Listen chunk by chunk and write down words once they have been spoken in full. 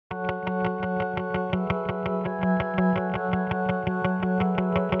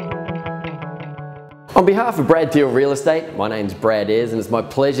On behalf of Brad Teal Real Estate, my name's Brad Ayres and it's my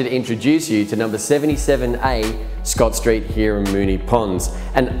pleasure to introduce you to number 77A Scott Street here in Moonee Ponds,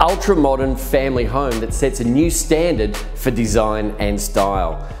 an ultra-modern family home that sets a new standard for design and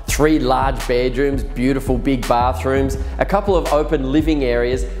style. 3 large bedrooms, beautiful big bathrooms, a couple of open living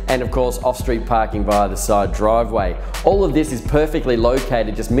areas, and of course off-street parking via the side driveway. All of this is perfectly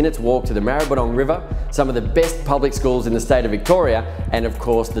located, just minutes walk to the Maribyrnong River, some of the best public schools in the state of Victoria, and of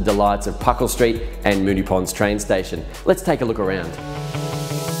course the delights of Puckle Street and Moonee Ponds train station. Let's take a look around.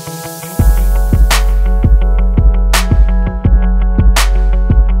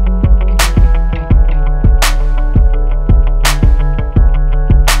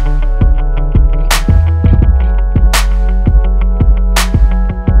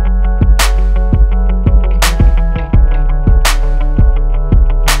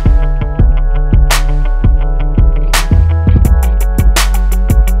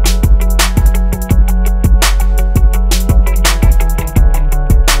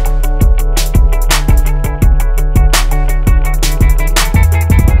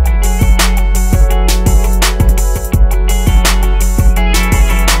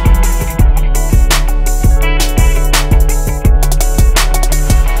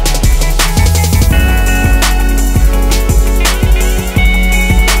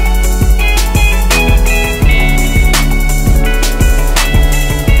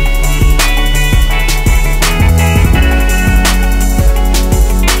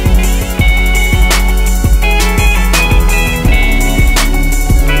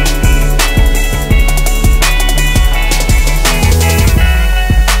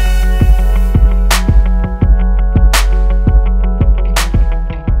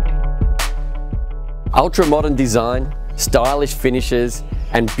 Ultra-modern design, stylish finishes,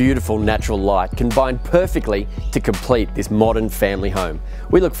 and beautiful natural light combine perfectly to complete this modern family home.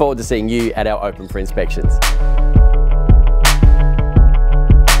 We look forward to seeing you at our open for inspections.